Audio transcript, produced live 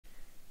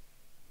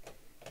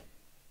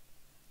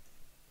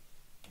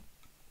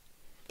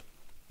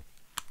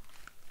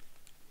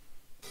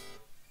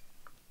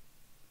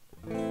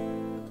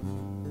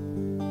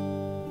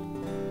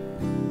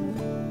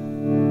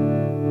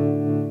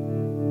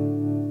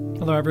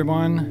Hello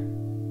everyone.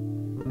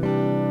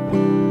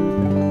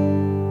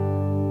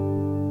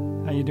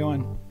 How you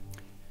doing?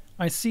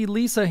 I see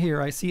Lisa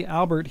here. I see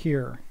Albert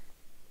here.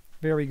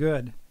 Very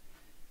good.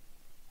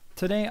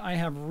 Today I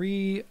have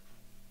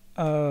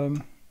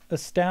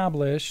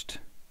established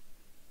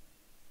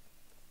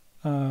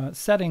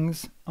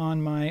settings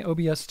on my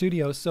OBS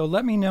Studio. So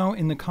let me know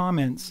in the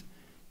comments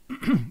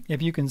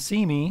if you can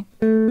see me,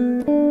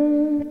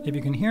 if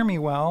you can hear me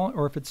well,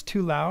 or if it's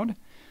too loud.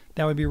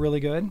 That would be really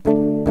good.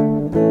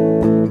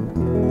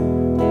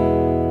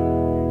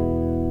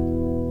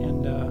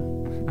 And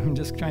I'm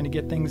just trying to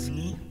get things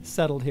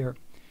settled here.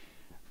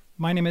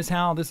 My name is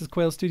Hal. This is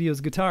Quail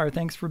Studios Guitar.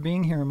 Thanks for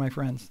being here, my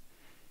friends.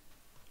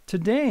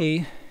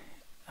 Today,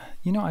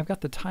 you know, I've got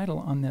the title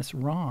on this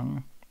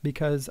wrong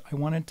because I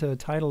wanted to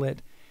title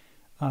it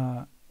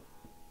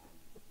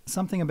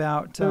something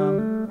about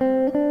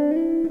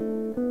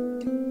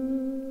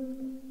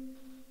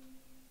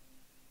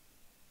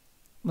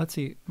let's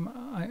see,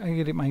 I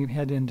get my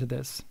head into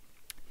this.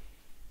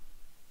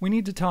 We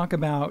need to talk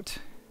about,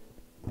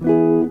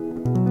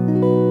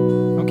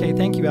 okay,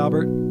 thank you,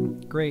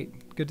 Albert.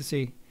 Great, good to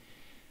see.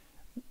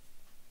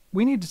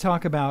 We need to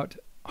talk about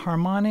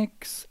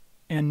harmonics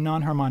and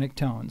non-harmonic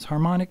tones.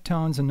 Harmonic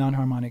tones and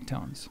non-harmonic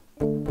tones.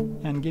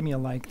 And give me a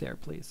like there,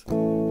 please.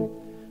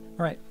 All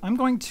right, I'm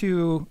going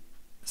to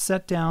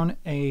set down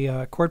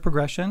a chord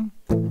progression.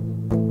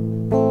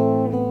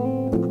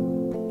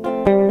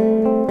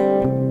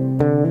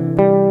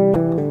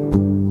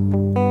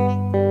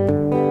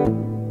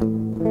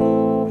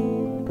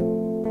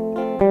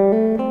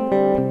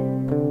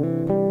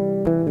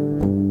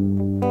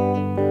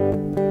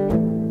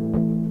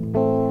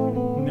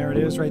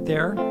 Right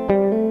there.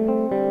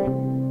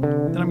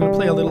 Then I'm going to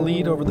play a little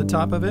lead over the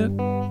top of it.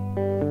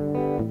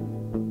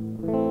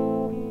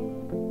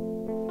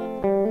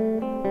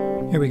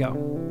 Here we go.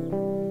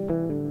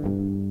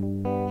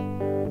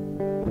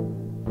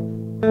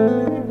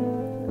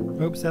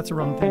 Oops, that's the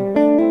wrong thing.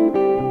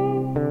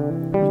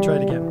 Let me try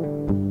it again.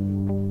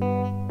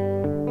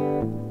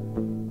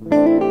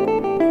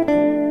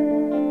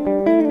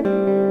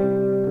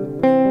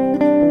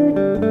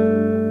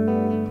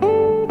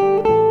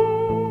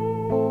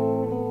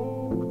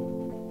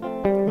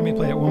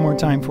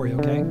 Time for you,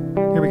 okay?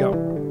 Here we go.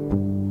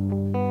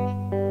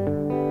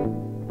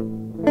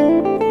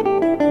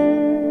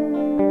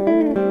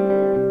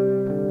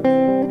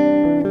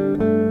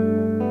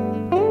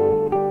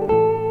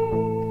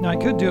 Now I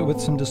could do it with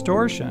some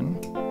distortion,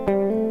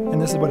 and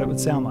this is what it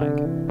would sound like.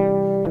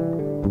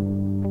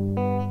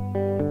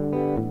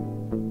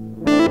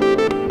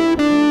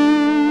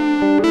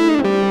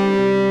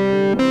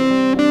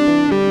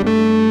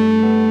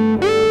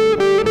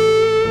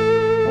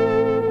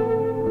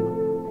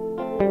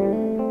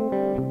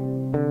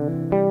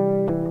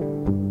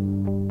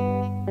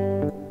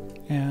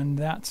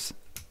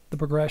 The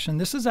progression.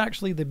 This is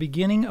actually the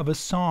beginning of a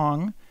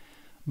song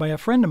by a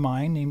friend of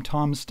mine named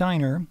Tom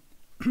Steiner,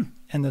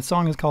 and the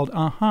song is called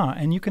Uh-huh,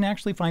 and you can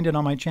actually find it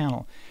on my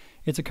channel.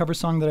 It's a cover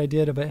song that I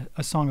did of a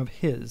song of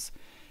his,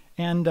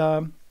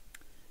 and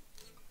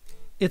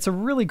it's a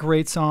really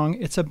great song.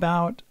 It's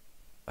about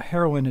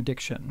heroin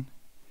addiction,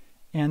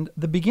 and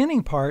the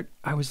beginning part,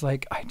 I was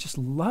like, I just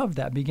love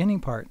that beginning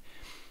part.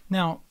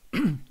 Now,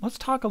 let's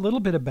talk a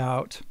little bit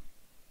about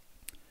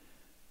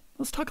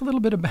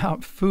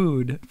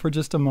food for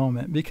just a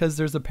moment, because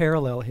there's a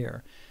parallel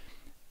here.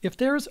 If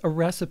there's a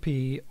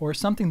recipe or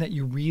something that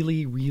you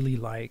really, really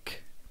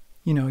like,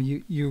 you know,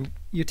 you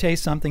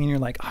taste something and you're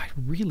like, oh, I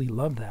really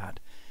love that,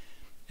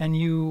 and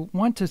you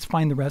want to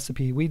find the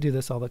recipe. We do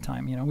this all the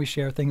time. You know, we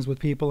share things with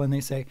people and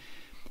they say,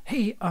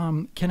 hey,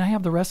 can I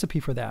have the recipe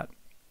for that?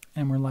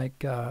 And we're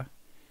like,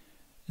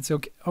 it's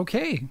okay.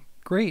 Okay,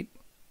 great.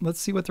 Let's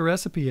see what the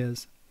recipe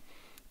is.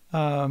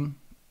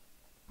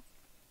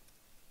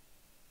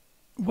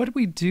 What do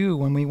we do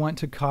when we want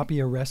to copy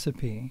a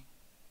recipe?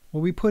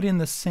 Well, we put in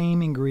the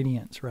same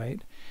ingredients,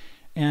 right?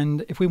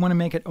 And if we want to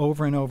make it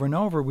over and over and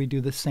over, we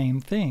do the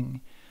same thing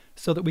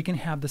so that we can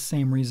have the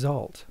same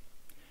result.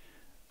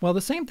 Well,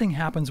 the same thing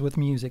happens with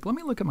music. Let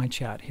me look at my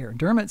chat here.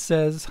 Dermot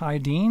says, hi,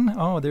 Dean.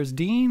 Oh, there's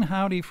Dean.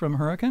 Howdy from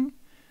Hurricane.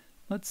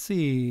 Let's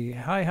see.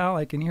 Hi, Hal.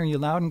 I can hear you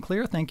loud and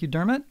clear. Thank you,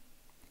 Dermot.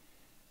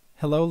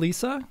 Hello,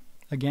 Lisa.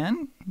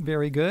 Again,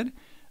 very good.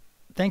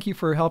 Thank you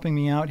for helping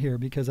me out here,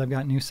 because I've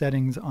got new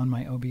settings on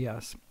my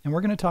OBS. And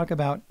we're going to talk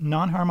about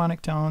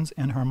non-harmonic tones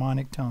and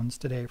harmonic tones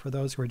today for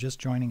those who are just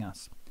joining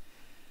us.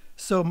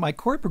 So my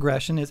chord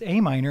progression is A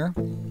minor.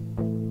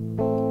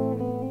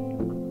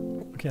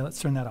 Okay,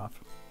 let's turn that off.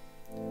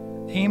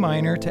 A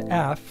minor to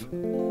F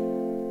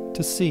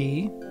to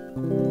C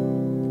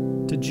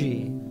to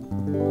G.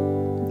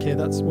 Okay,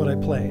 that's what I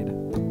played.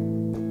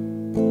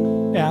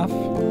 F,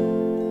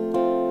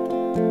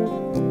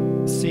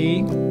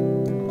 C,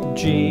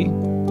 G.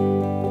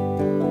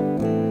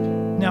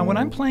 Now, when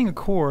I'm playing a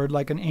chord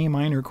like an A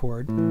minor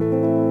chord,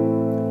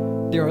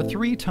 there are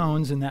 3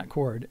 tones in that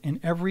chord, in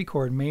every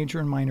chord, major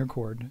and minor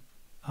chord.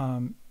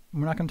 We're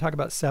not going to talk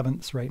about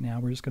sevenths right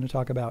now. We're just going to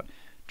talk about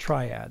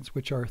triads,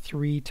 which are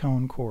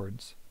 3-tone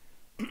chords.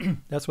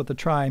 That's what the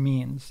tri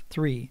means,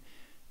 3.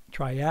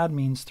 Triad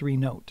means 3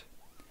 note.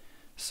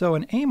 So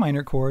an A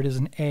minor chord is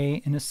an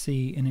A and a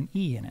C and an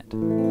E in it.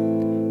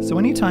 So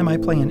anytime I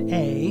play an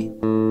A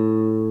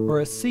or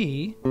a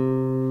C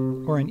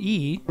or an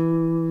E,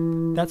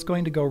 that's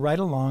going to go right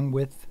along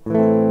with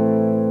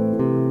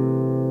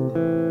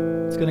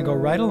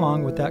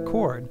that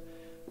chord.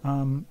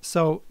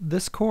 So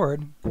this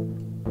chord,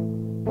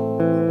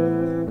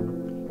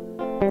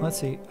 let's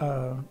see,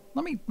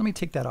 let me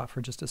take that off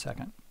for just a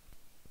second.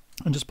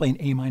 I'm just playing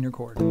A minor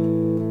chord.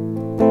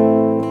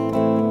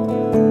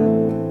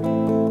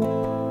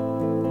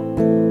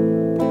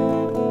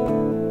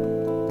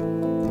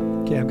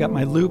 Okay, I've got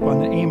my loop on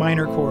the A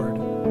minor chord.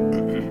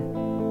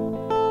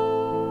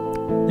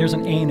 There's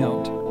an A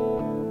note.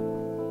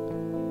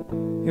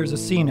 Here's a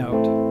C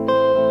note.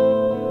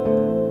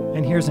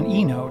 And here's an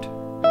E note.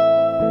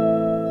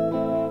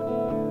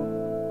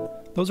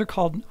 Those are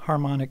called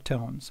harmonic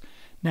tones.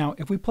 Now,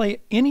 if we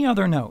play any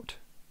other note,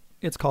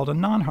 it's called a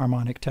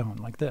non-harmonic tone,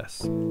 like this.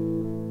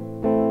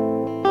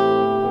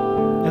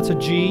 That's a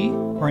G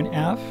or an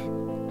F.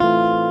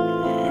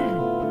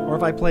 Or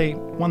if I play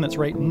one that's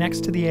right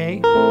next to the A,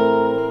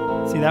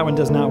 see, that one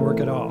does not work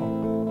at all.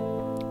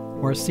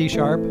 Or a C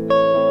sharp.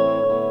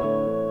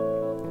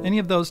 Any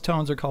of those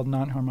tones are called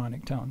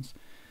non-harmonic tones.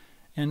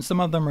 And some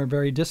of them are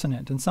very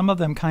dissonant, and some of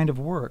them kind of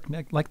work.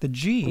 Like the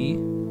G,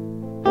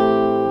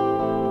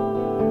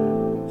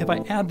 if I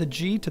add the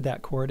G to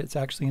that chord, it's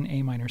actually an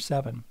A minor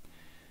 7.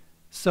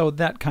 So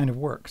that kind of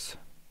works.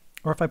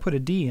 Or if I put a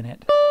D in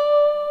it,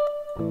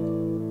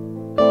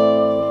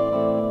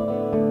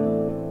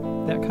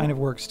 that kind of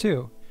works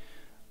too.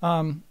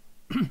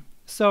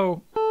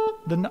 So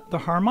the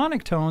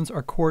harmonic tones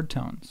are chord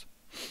tones.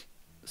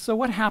 So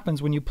what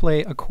happens when you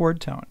play a chord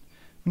tone?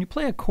 When you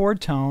play a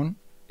chord tone,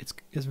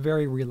 it's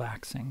very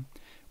relaxing.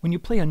 When you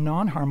play a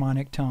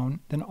non-harmonic tone,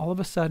 then all of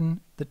a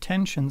sudden the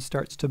tension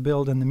starts to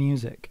build in the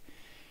music.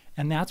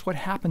 And that's what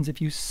happens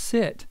if you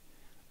sit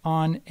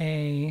on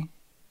a,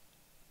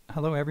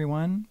 hello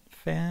everyone,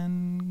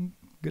 fan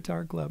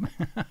guitar club.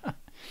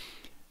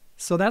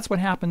 So that's what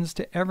happens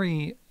to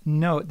every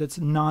note that's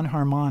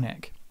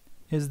non-harmonic,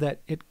 is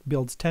that it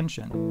builds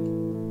tension.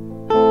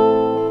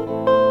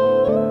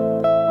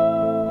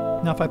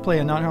 Now if I play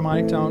a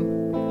non-harmonic tone,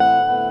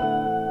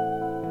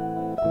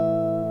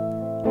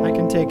 I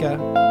can take a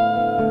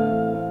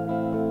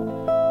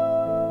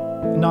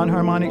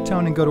non-harmonic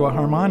tone and go to a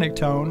harmonic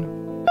tone.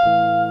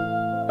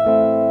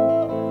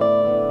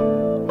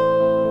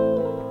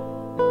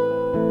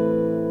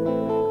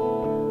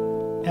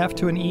 F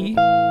to an E,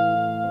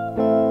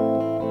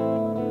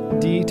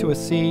 D to a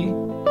C,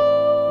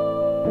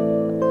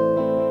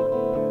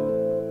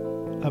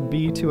 a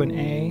B to an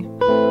A,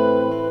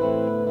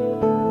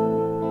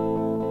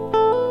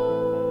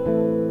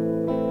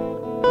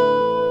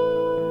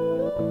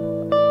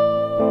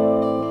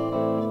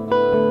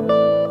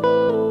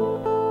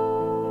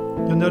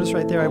 you'll notice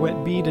right there I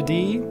went B to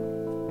D.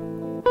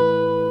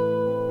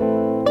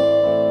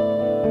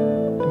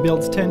 It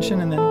builds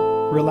tension and then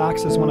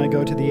relaxes when I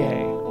go to the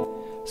A.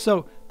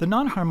 So the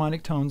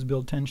non-harmonic tones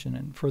build tension,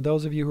 and for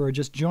those of you who are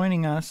just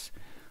joining us,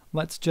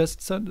 let's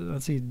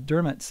see,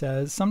 Dermot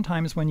says,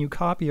 sometimes when you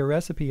copy a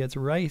recipe, it's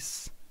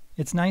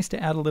nice to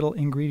add a little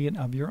ingredient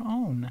of your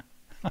own.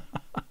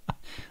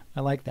 I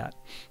like that.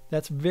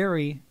 That's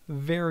very,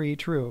 very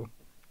true.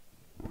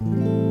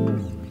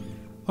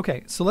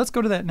 Okay, so let's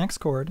go to that next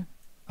chord.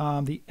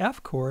 The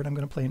F chord, I'm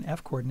going to play an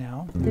F chord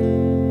now.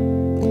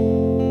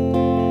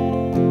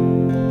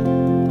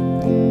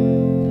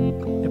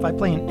 If I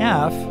play an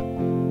F,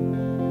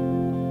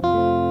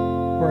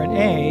 or an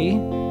A,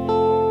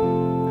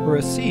 or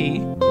a C,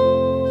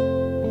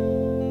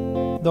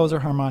 those are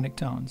harmonic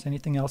tones.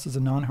 Anything else is a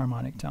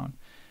non-harmonic tone.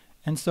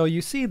 And so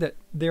you see that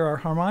there are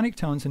harmonic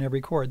tones in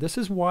every chord. This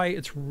is why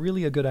it's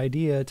really a good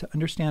idea to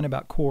understand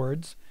about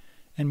chords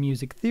and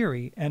music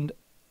theory. And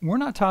we're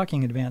not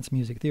talking advanced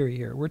music theory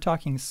here. We're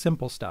talking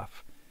simple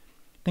stuff.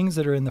 Things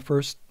that are in the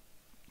first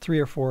 3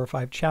 or 4 or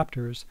 5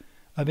 chapters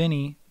of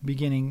any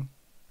beginning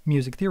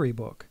music theory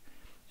book,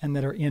 and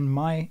that are in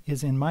my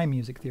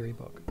music theory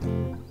book.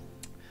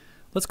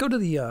 Let's go to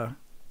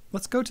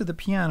the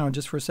piano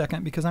just for a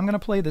second, because I'm going to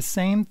play the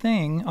same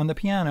thing on the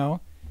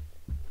piano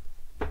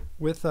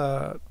with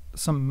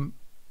some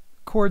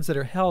chords that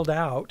are held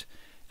out,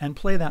 and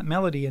play that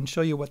melody and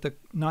show you what the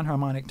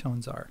non-harmonic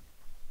tones are.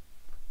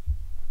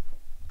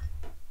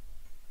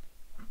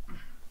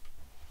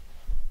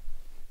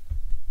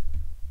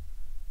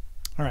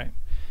 All right,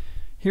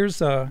 here's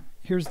the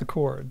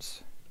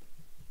chords.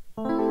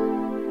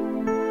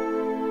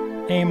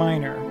 A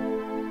minor,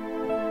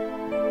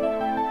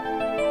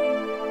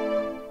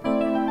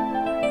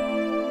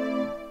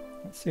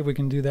 let's see if we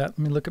can do that. Let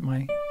me look at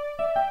my,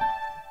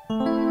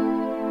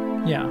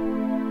 yeah,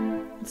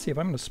 let's see if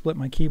I'm going to split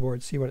my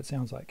keyboard, see what it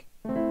sounds like.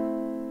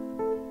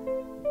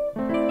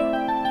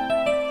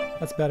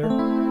 That's better.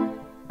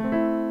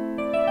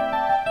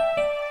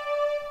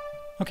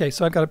 Okay,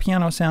 so I've got a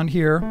piano sound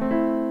here.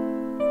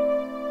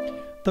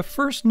 The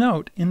first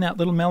note in that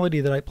little melody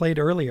that I played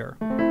earlier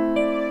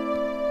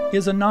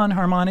is a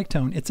non-harmonic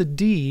tone. It's a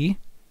D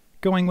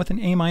going with an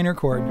A minor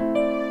chord.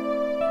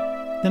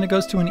 Then it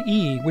goes to an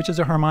E, which is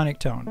a harmonic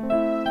tone.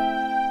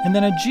 And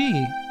then a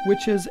G,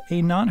 which is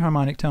a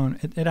non-harmonic tone.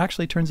 It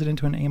actually turns it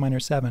into an A minor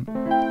 7.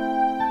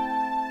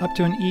 Up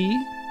to an E,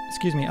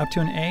 up to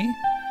an A,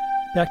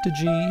 back to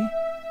G.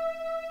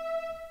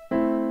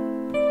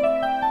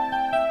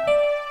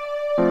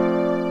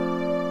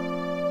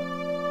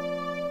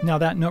 Now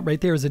that note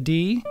right there is a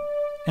D,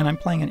 and I'm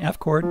playing an F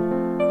chord.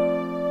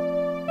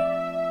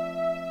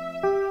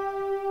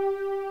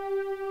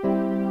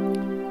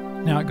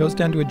 Now it goes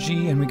down to a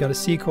G, and we got a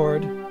C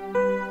chord.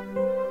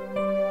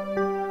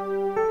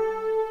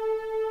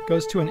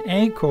 Goes to an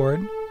A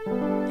chord,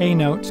 A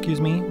note,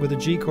 with a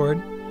G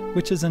chord,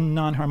 which is a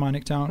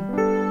non-harmonic tone.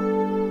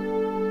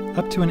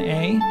 Up to an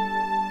A,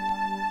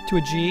 to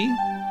a G,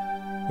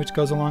 which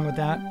goes along with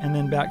that, and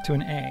then back to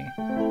an A.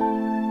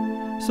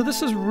 So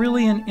this is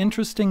really an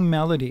interesting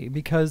melody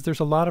because there's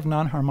a lot of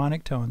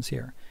non-harmonic tones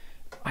here.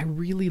 I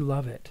really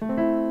love it.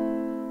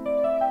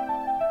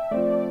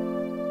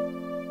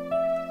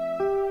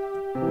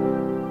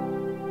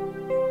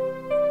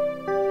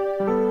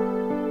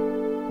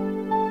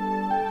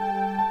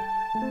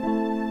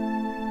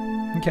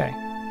 Okay,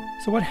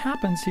 so what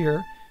happens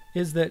here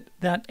is that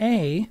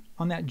A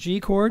on that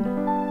G chord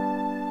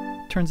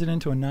turns it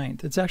into a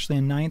ninth. It's actually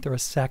a ninth or a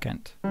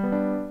second.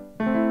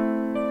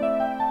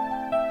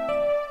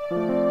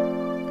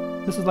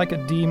 This is like a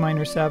D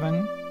minor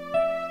 7.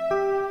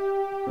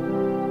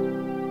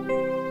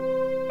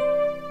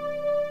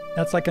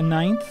 That's like a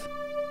ninth.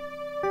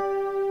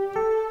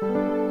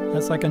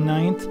 That's like a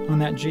ninth on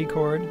that G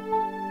chord.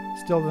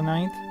 Still the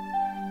ninth.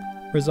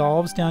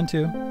 Resolves down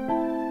to,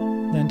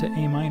 then to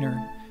A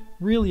minor.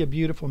 Really a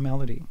beautiful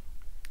melody.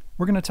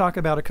 We're going to talk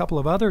about a couple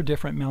of other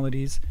different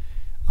melodies,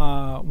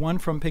 one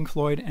from Pink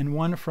Floyd and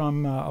one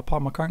from a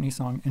Paul McCartney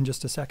song in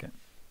just a second.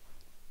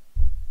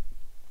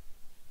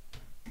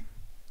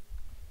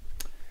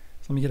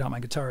 So let me get out my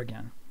guitar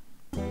again.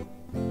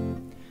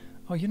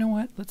 Oh, you know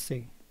what? Let's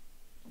see.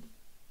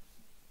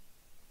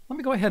 Let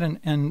me go ahead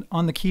and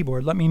on the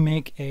keyboard, let me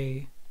make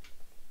a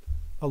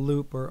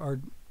loop or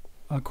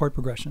a chord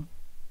progression.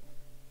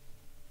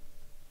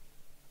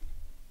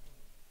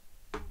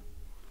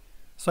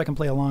 So I can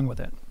play along with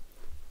it.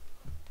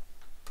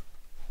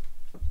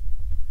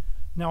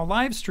 Now a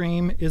live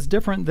stream is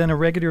different than a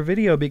regular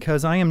video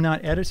because I am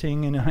not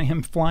editing and I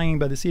am flying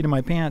by the seat of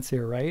my pants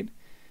here, right?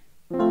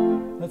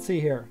 Let's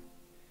see here.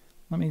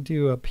 Let me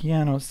do a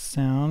piano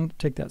sound.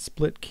 Take that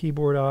split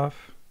keyboard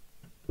off.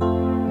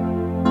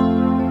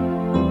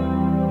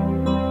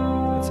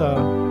 It's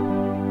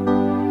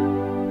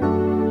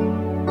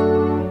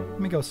let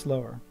me go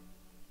slower.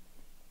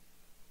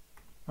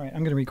 All right,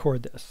 I'm going to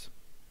record this.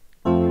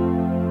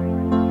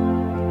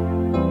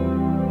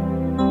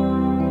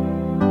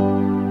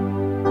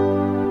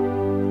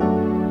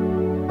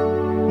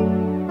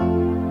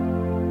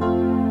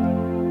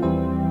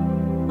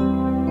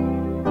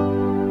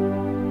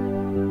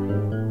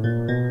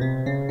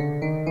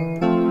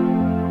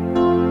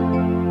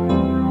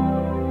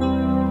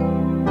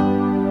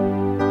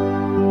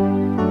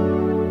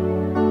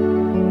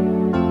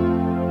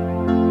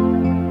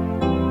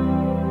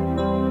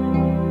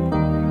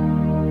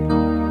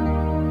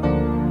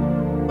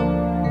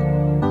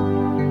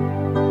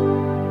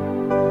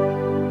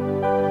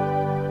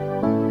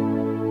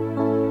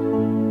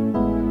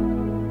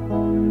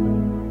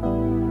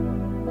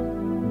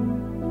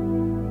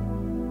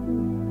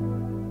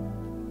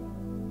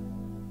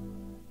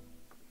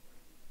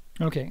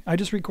 Okay, I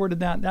just recorded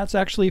that. That's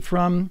actually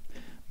from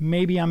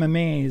Maybe I'm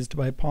Amazed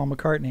by Paul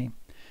McCartney.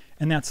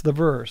 And that's the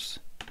verse.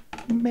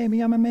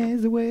 Maybe I'm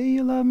amazed the way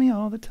you love me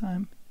all the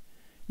time.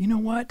 You know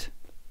what?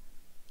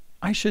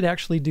 I should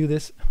actually do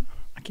this.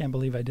 I can't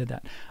believe I did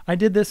that. I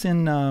did this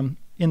in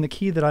the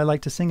key that I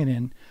like to sing it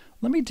in.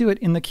 Let me do it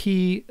in the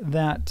key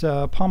that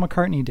Paul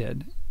McCartney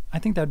did. I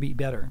think that'd be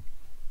better.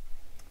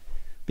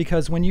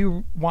 Because when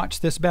you watch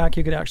this back,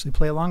 you could actually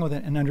play along with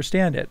it and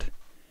understand it.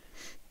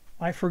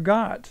 I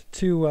forgot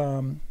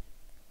to,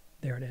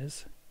 there it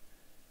is.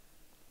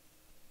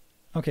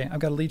 Okay,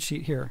 I've got a lead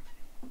sheet here.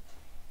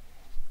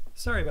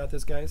 Sorry about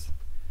this, guys.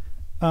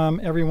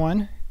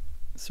 Everyone,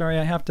 sorry,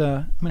 I'm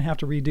gonna have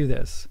to redo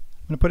this.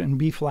 I'm gonna put it in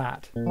B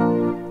flat.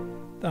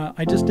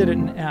 I just did it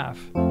in F.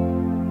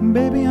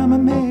 Baby, I'm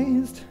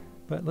amazed.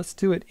 But let's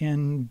do it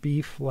in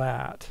B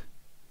flat.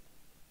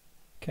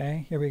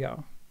 Okay, here we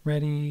go.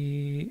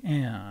 Ready,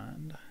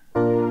 and...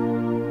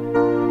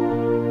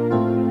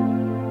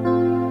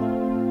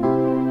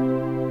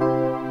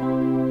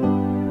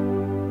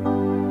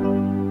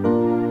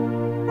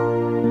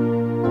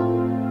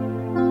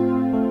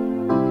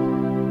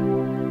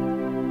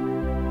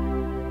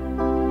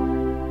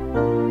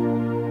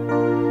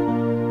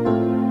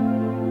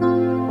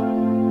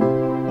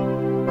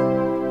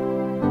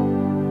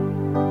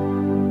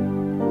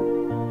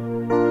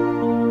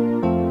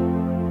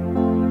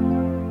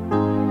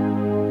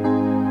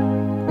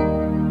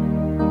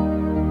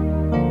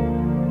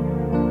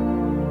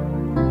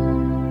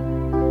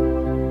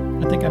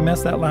 I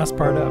messed that last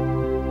part up.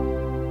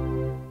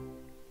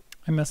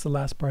 I messed the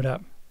last part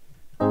up.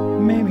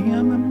 Maybe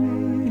I'm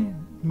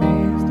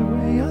amazed the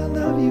way I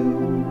love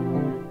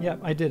you. Yep,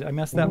 I did. I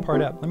messed that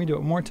part up. Let me do it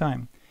one more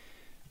time.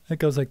 It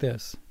goes like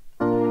this.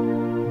 Baby,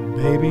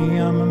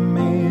 I'm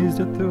amazed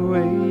at the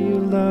way you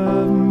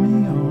love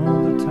me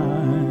all the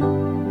time.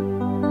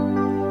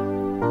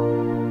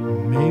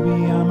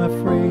 Maybe I'm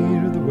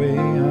afraid of the way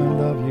I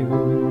love you.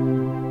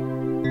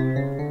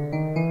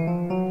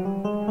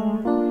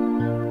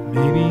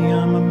 Maybe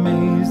I'm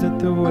amazed at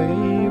the way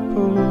you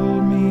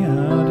pulled me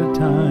out of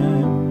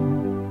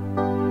time,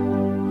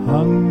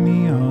 hung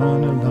me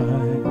on a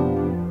line.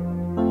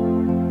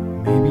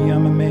 Maybe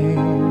I'm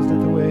amazed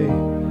at the way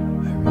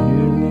I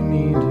really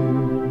need you.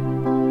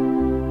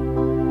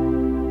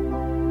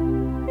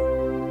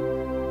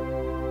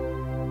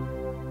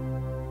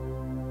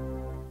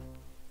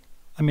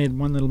 I made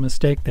one little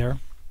mistake there,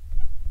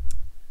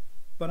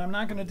 but I'm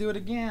not going to do it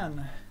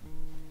again.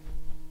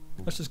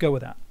 Let's just go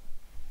with that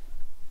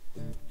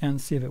and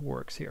see if it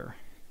works here.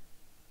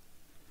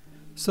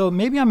 So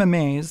maybe I'm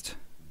amazed.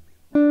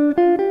 I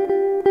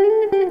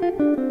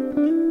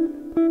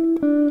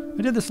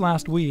did this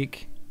last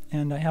week,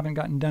 and I haven't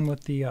gotten done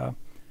with the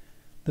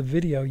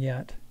video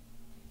yet.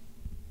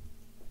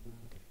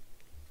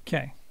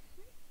 Okay,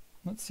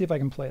 let's see if I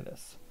can play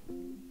this.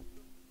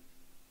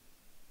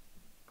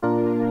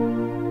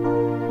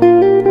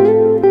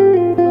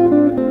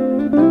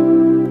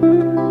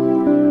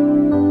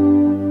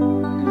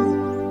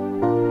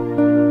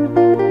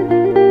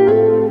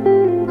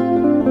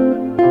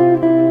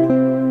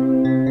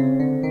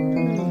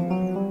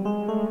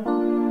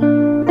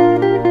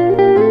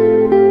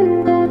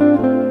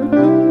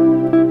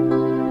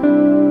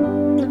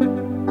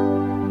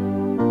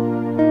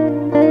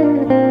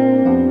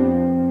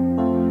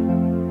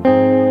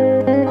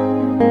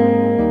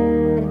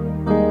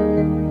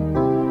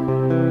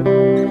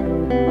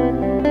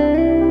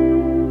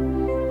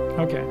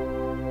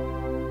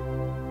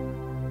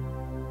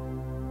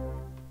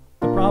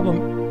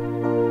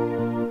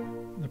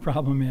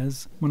 Problem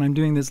is, when I'm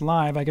doing this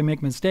live, I can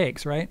make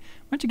mistakes, right?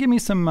 Why don't you give me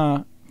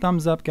some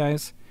thumbs up,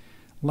 guys?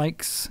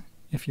 Likes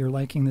if you're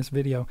liking this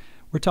video.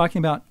 We're talking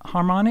about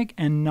harmonic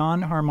and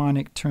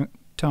non-harmonic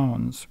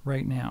tones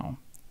right now,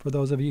 for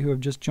those of you who have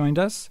just joined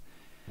us.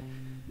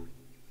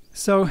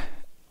 So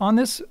on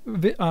this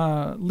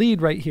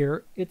lead right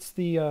here, it's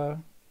the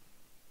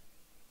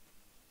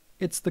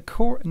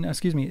chord, no,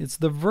 excuse me, it's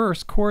the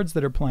verse chords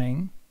that are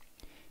playing,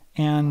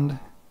 and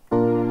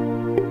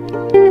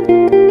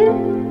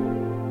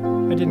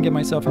I didn't give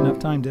myself enough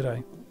time, did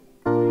I?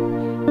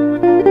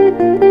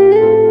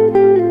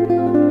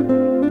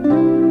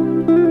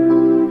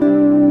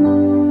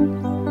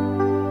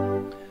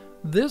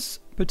 This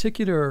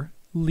particular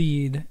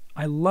lead,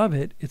 I love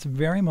it. It's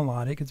very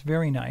melodic. It's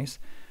very nice.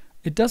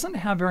 It doesn't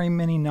have very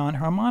many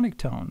non-harmonic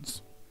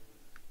tones.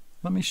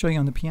 Let me show you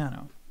on the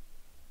piano.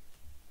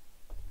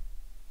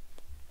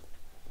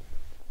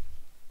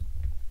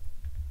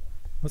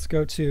 Let's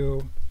go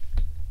to,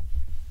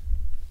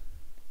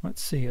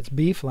 let's see, it's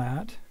B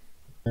flat.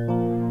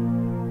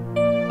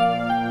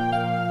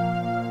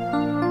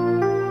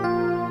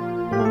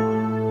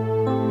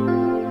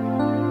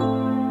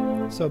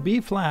 So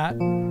B flat,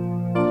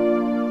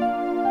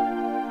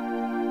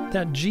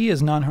 that G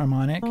is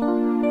non-harmonic,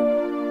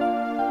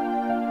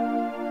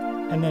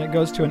 and then it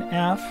goes to an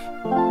F,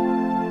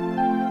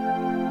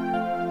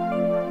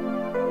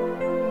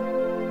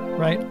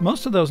 right?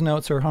 Most of those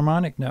notes are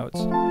harmonic notes.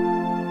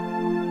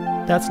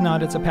 That's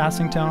not, it's a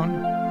passing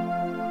tone.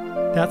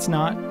 That's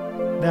not,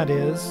 that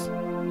is.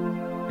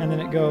 And then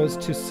it goes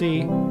to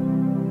C. And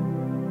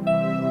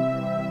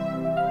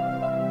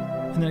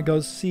then it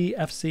goes C,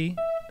 F, C,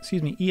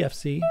 excuse me, E, F,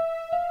 C.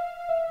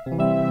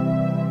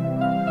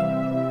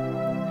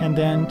 And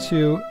then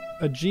to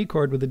a G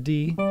chord with a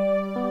D.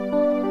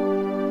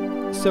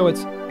 So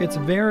it's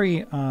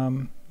very, let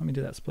me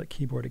do that split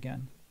keyboard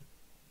again.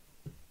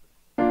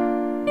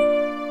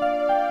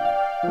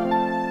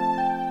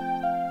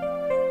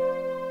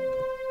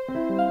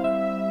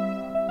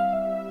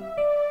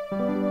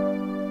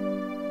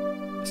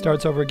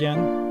 Starts over again.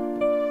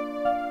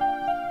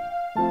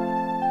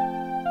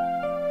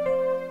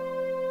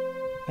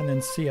 And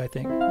then C, I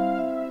think.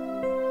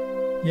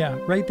 Yeah,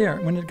 right there,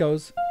 when it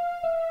goes,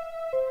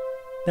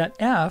 that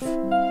F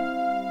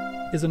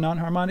is a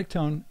non-harmonic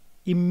tone,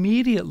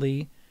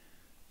 immediately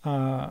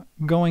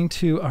going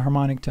to a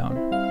harmonic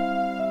tone.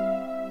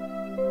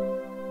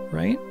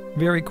 Right?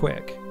 Very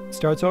quick.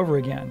 Starts over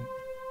again.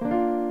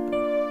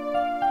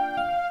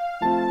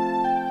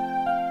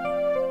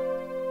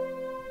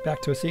 Back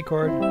to a C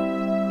chord.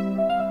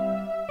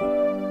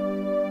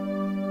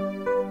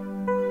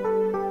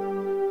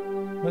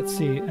 Let's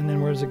see, and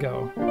then where does it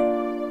go?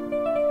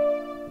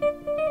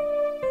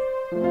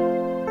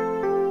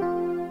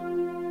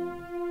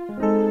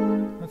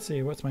 Let's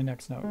see, what's my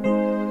next note?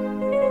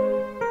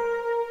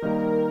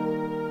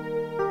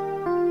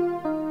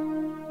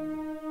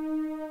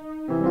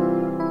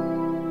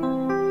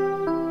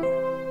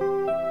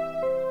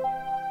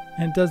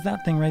 And it does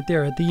that thing right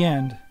there at the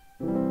end.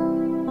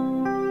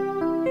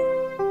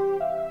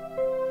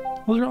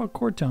 Those are all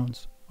chord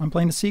tones. I'm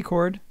playing a C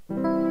chord.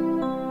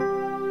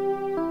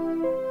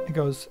 It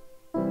goes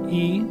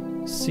E,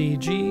 C,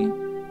 G,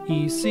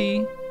 E,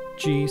 C,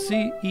 G,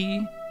 C,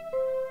 E,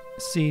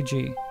 C,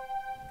 G. And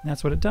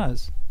that's what it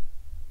does.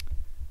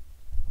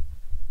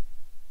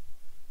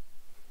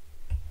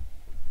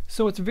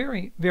 So it's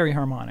very, very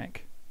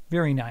harmonic.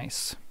 Very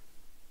nice.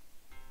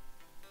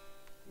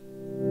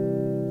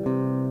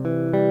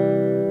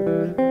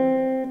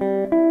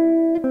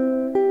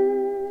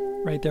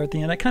 Right there at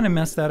the end. I kind of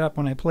messed that up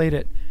when I played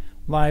it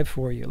live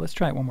for you. Let's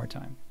try it one more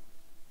time.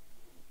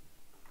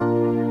 A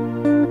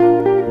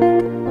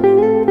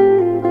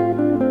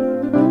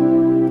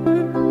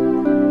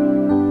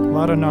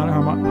lot of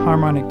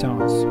non-harmonic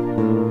tones.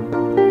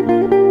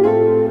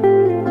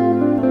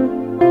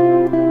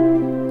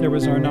 There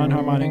was our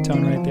non-harmonic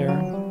tone right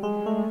there.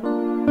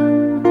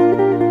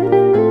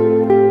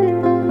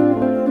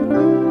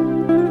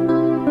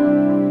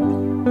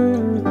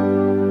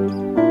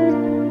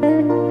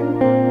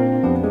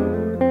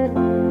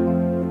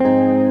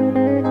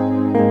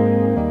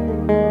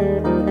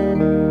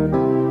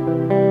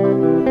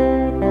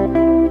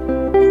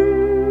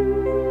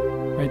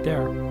 Right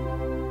there.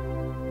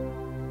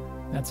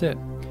 That's it.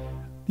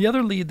 The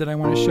other lead that I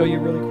want to show you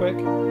really quick.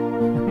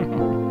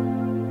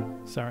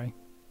 Sorry.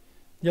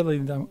 The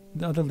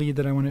other lead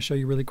that I want to show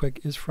you really quick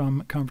is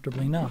from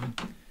Comfortably Numb,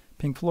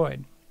 Pink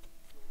Floyd.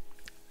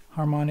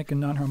 Harmonic and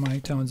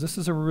non-harmonic tones. This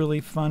is a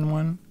really fun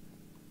one.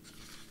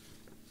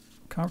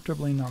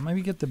 Comfortably Numb. Let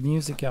me get the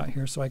music out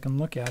here so I can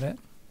look at it,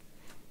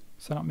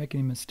 so I don't make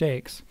any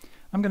mistakes.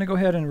 I'm going to go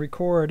ahead and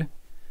record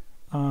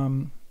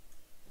the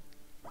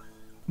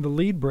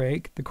lead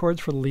break, the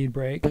chords for the lead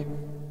break.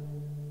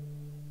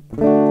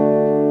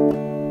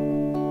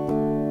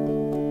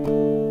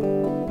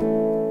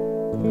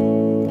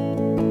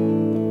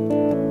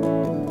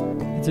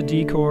 It's a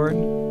D chord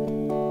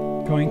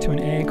going to an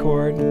A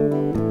chord,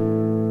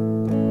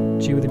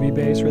 G with a B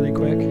bass really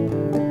quick,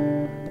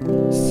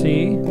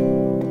 C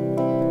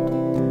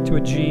to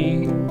a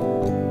G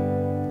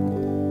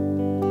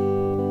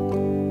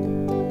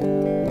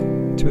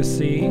to a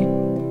C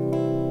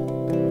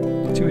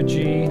to a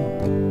G,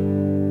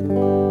 and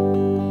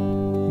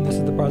this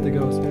is the part that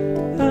goes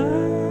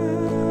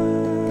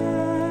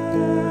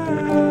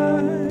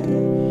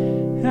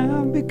I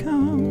have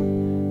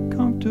become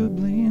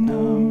comfortably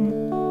numb.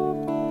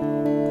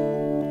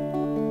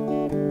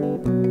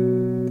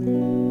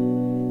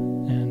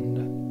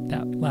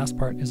 Last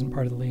part isn't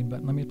part of the lead,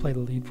 but let me play the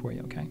lead for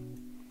you, okay?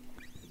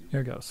 Here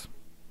it goes.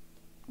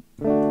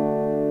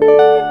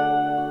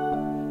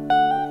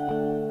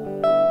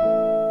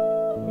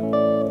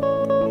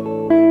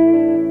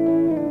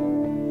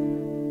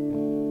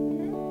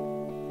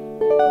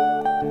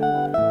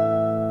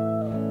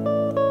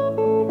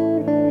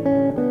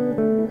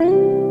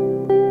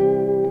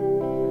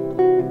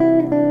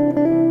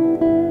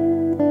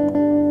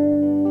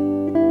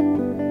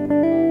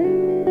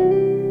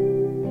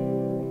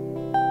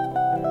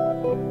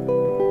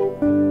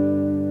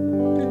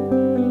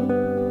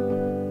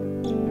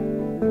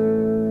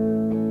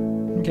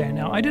 Okay,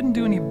 now I didn't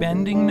do any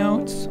bending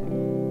notes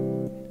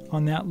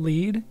on that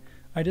lead.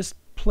 I just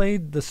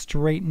played the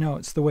straight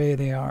notes the way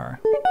they are.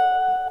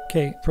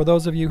 Okay, for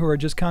those of you who are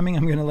just coming,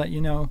 I'm going to let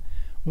you know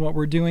what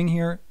we're doing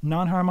here.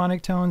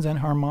 Non-harmonic tones and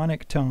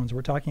harmonic tones.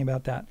 We're talking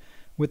about that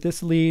with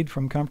this lead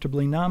from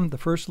Comfortably Numb, the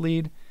first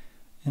lead,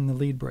 and the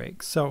lead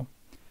break. So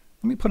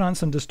let me put on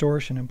some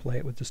distortion and play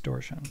it with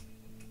distortion.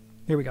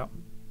 Here we go.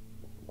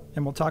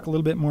 And we'll talk a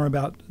little bit more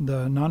about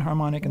the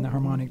non-harmonic and the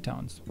harmonic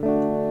tones.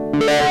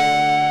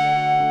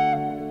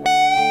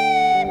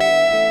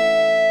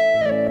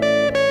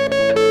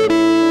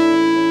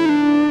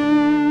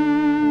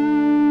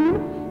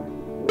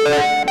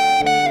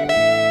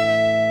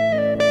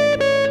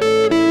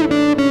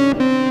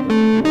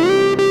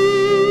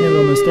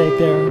 Mistake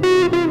there.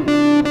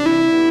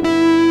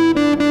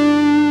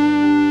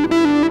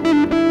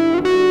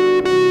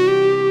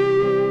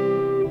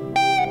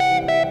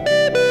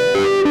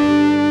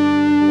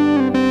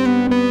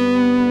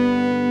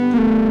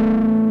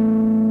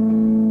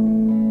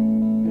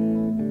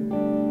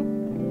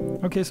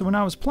 Okay, so when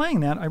I was playing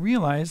that, I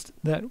realized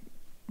that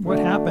what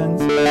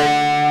happens,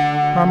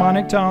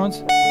 harmonic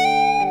tones,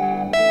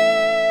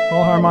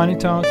 all harmonic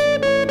tones,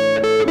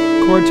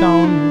 chord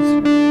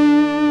tones,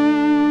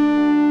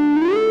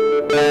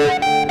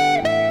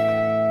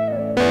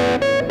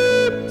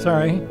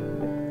 sorry,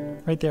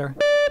 right there.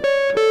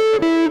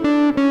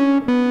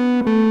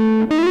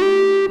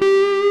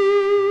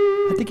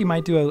 I think you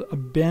might do a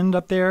bend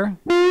up there.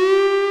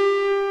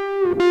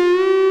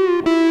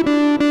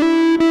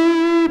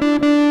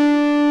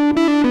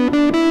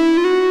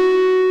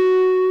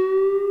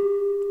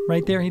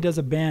 Right there, he does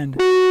a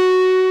bend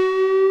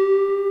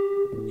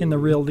in the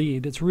real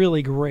lead. It's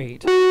really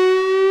great.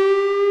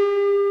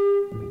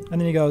 And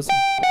then he goes.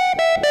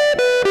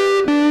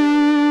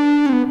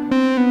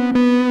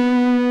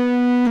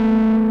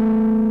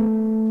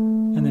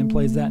 And then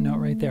plays that note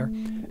right there.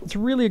 It's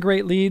really a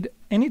great lead.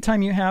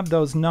 Anytime you have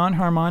those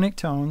non-harmonic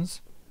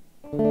tones,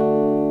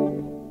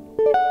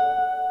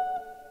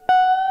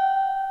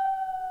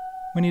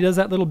 when he does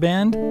that little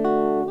bend,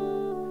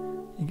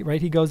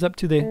 right, he goes up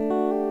to the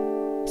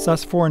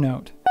sus4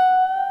 note.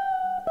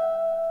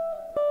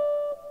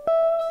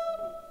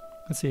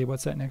 Let's see,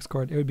 what's that next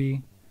chord? It would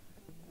be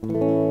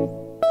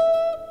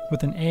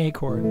with an A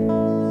chord.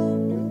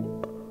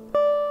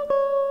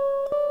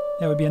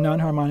 That would be a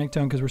non-harmonic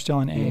tone because we're still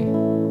in A.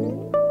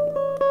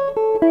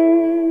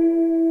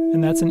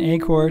 And that's an A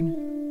chord.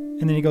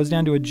 And then he goes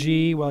down to a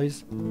G while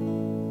he's...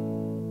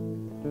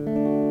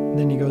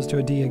 Then he goes to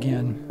a D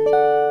again.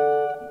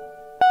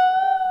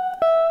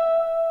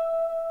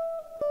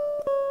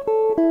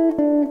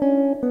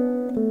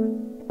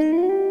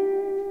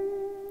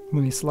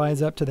 When he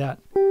slides up to that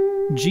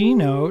G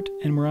note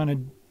and we're on a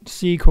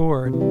C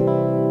chord,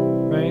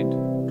 right?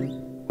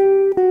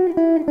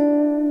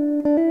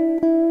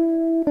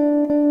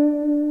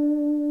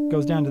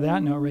 Goes down to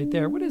that note right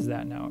there. What is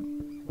that note?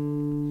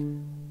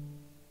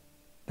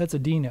 That's a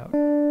D note.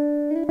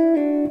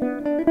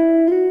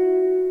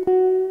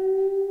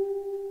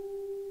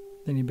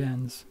 Then he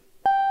bends.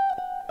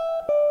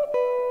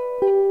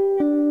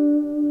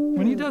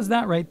 When he does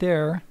that right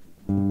there,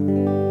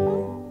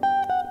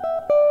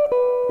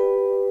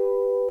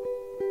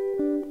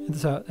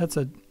 that's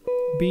a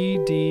B,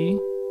 D,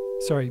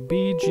 sorry,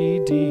 B, G,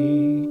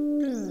 D.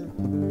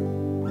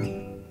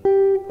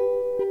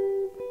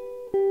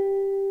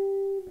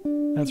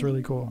 That's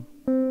really cool.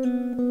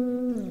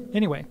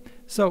 Anyway,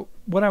 so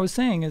what I was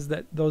saying is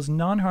that those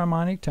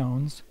non-harmonic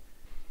tones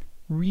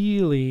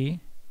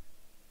really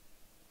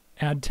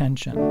add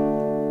tension.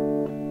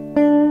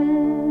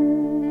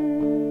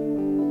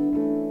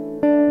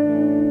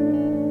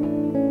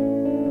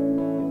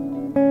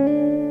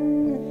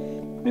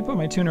 Let me put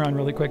my tuner on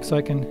really quick so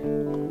I can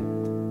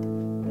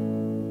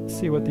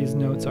see what these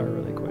notes are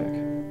really quick.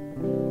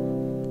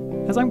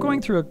 As I'm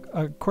going through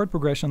a chord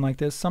progression like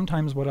this,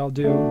 sometimes what I'll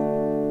do,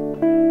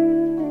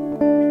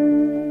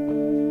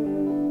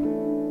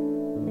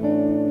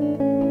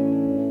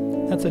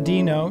 that's a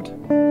D note,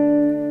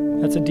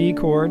 that's a D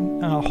chord,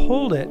 and I'll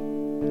hold it.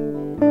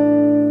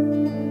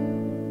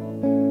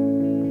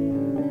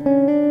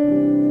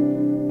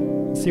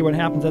 See what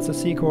happens, that's a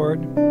C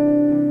chord.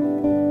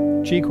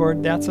 G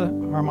chord, that's a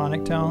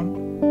harmonic tone.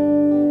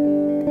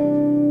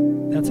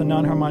 That's a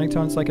non-harmonic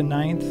tone, it's like a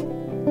ninth.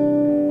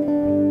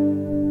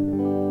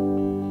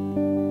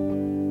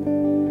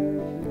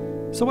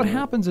 So what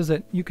happens is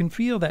that you can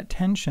feel that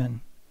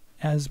tension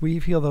as we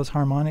feel those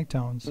harmonic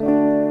tones.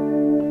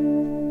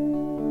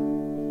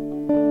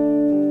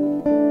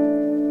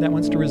 That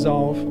wants to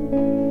resolve,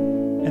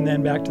 and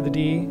then back to the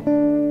D,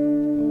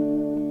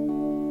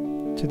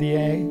 to the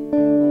A.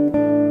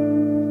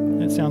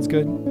 It sounds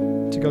good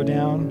to go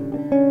down.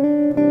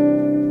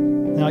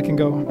 Now I can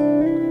go.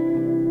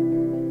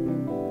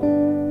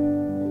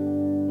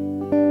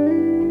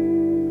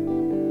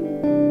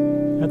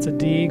 That's a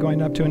D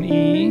going up to an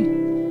E.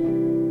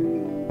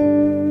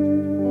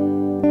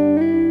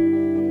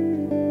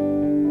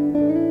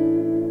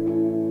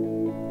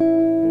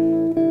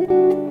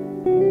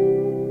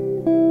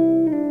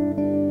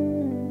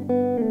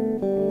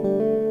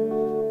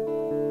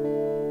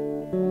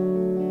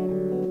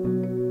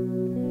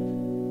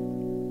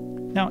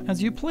 Now,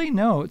 as you play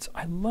notes,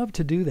 I love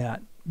to do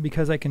that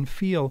because I can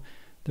feel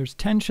there's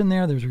tension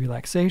there, there's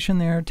relaxation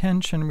there,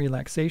 tension,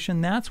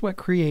 relaxation. That's what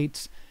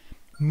creates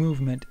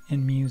movement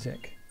in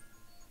music.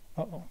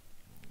 Uh-oh.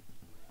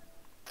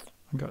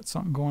 I've got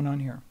something going on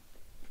here.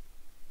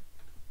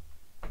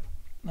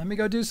 Let me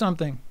go do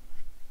something.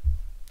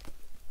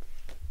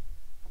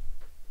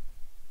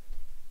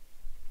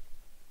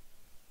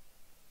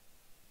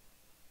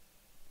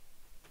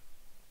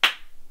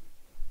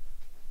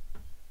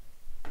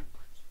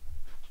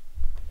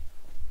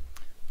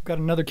 Got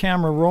another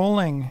camera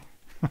rolling.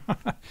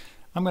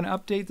 I'm going to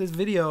update this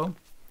video,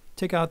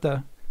 take out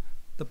the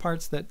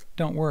parts that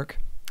don't work.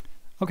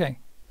 Okay,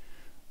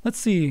 let's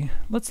see.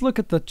 Let's look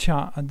at the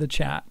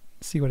chat,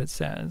 see what it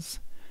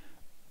says.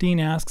 Dean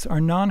asks, are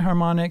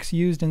non-harmonics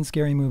used in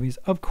scary movies?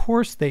 Of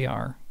course they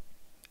are.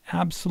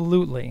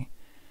 Absolutely.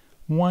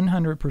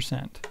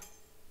 100%.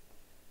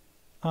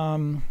 I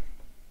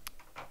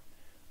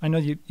know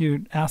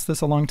you asked this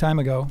a long time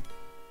ago.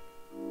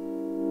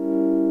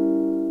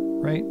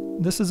 Right?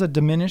 This is a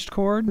diminished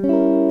chord.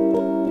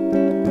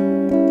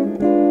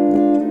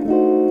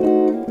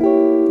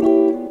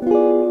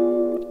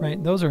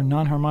 Right? Those are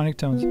non-harmonic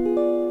tones.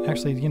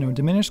 Actually, you know,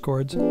 diminished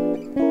chords.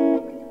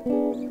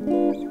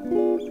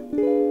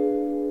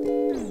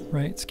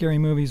 Right? Scary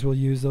movies will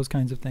use those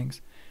kinds of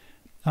things.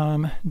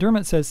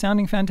 Dermot says,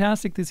 sounding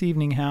fantastic this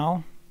evening,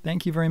 Hal.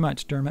 Thank you very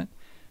much, Dermot.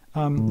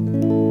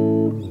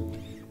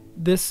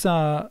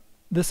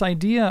 This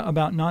idea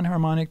about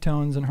non-harmonic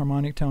tones and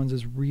harmonic tones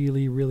is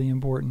really, really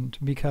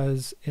important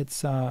because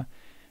it's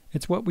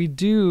what we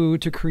do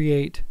to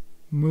create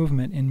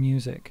movement in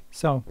music.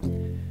 So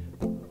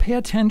pay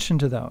attention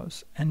to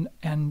those and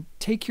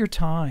take your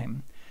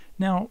time.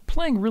 Now,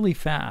 playing really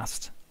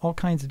fast, all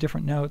kinds of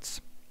different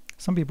notes,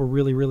 some people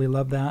really, really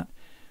love that.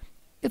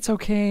 It's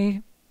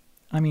okay.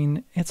 I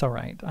mean, it's all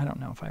right. I don't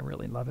know if I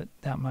really love it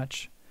that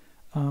much.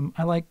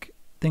 I like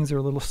things are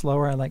a little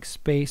slower. I like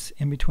space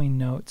in between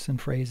notes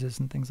and phrases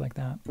and things like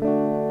that.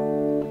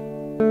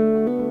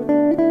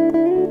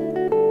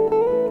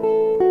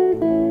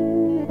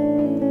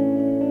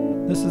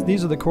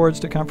 These are the chords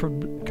to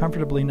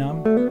Comfortably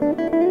Numb.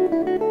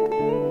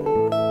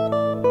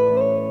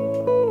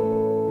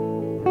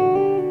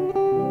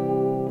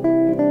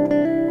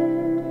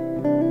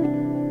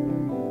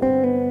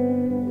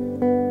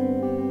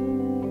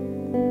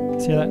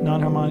 See that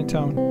non-harmonic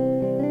tone?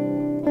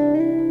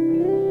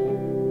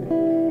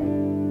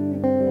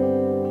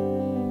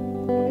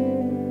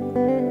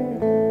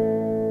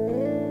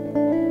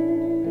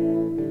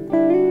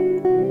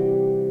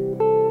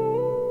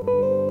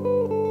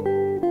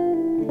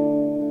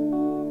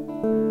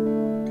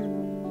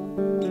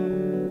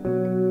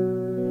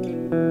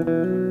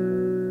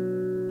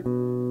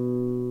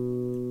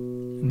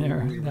 And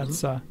there,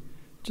 that's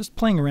just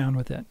playing around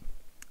with it.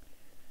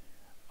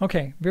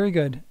 Okay, very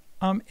good.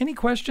 Any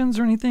questions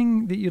or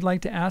anything that you'd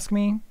like to ask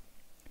me?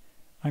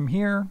 I'm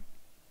here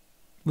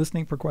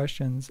listening for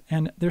questions.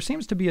 And there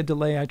seems to be a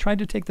delay. I tried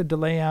to take the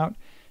delay out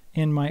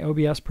in my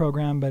OBS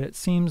program, but it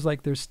seems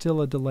like there's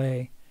still a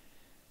delay.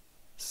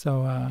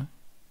 So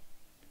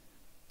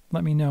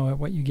let me know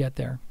what you get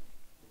there.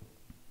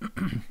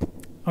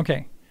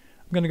 Okay,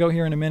 I'm going to go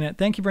here in a minute.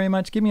 Thank you very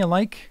much. Give me a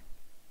like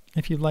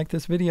if you'd like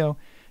this video,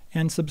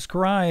 and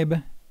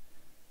subscribe.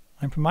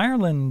 I'm from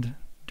Ireland.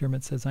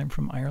 Dermot says, I'm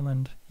from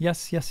Ireland.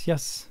 Yes, yes,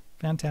 yes.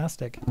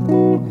 Fantastic.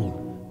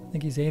 I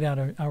think he's 8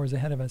 hours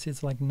ahead of us.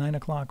 It's like 9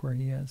 o'clock where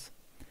he is.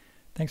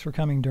 Thanks for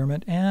coming,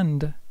 Dermot.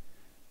 And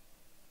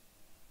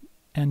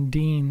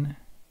Dean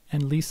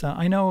and Lisa.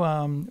 I know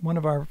one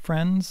of our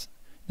friends,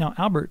 now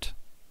Albert,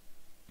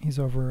 he's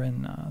over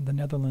in the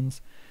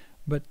Netherlands,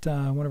 but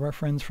one of our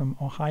friends from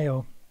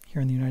Ohio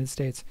here in the United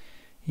States,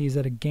 he's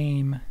at a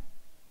game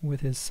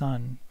with his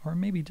son, or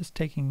maybe just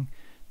taking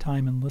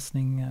time and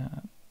listening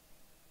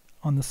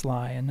on the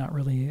sly and not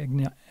really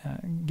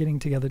getting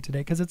together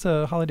today because it's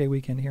a holiday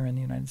weekend here in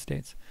the United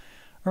States.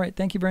 All right,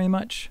 thank you very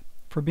much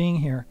for being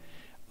here.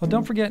 Well,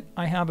 don't forget,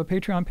 I have a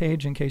Patreon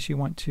page in case you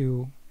want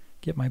to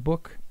get my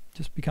book.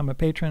 Just become a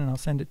patron and I'll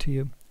send it to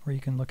you, or you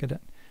can look at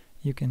it.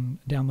 You can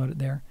download it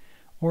there,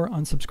 or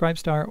on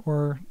Subscribestar,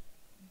 or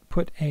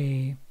put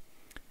a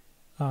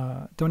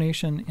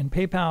donation in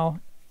PayPal,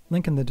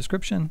 link in the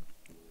description.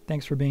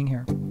 Thanks for being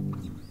here.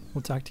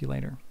 We'll talk to you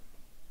later.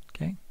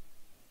 Okay?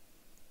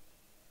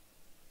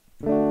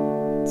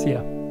 See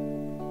ya.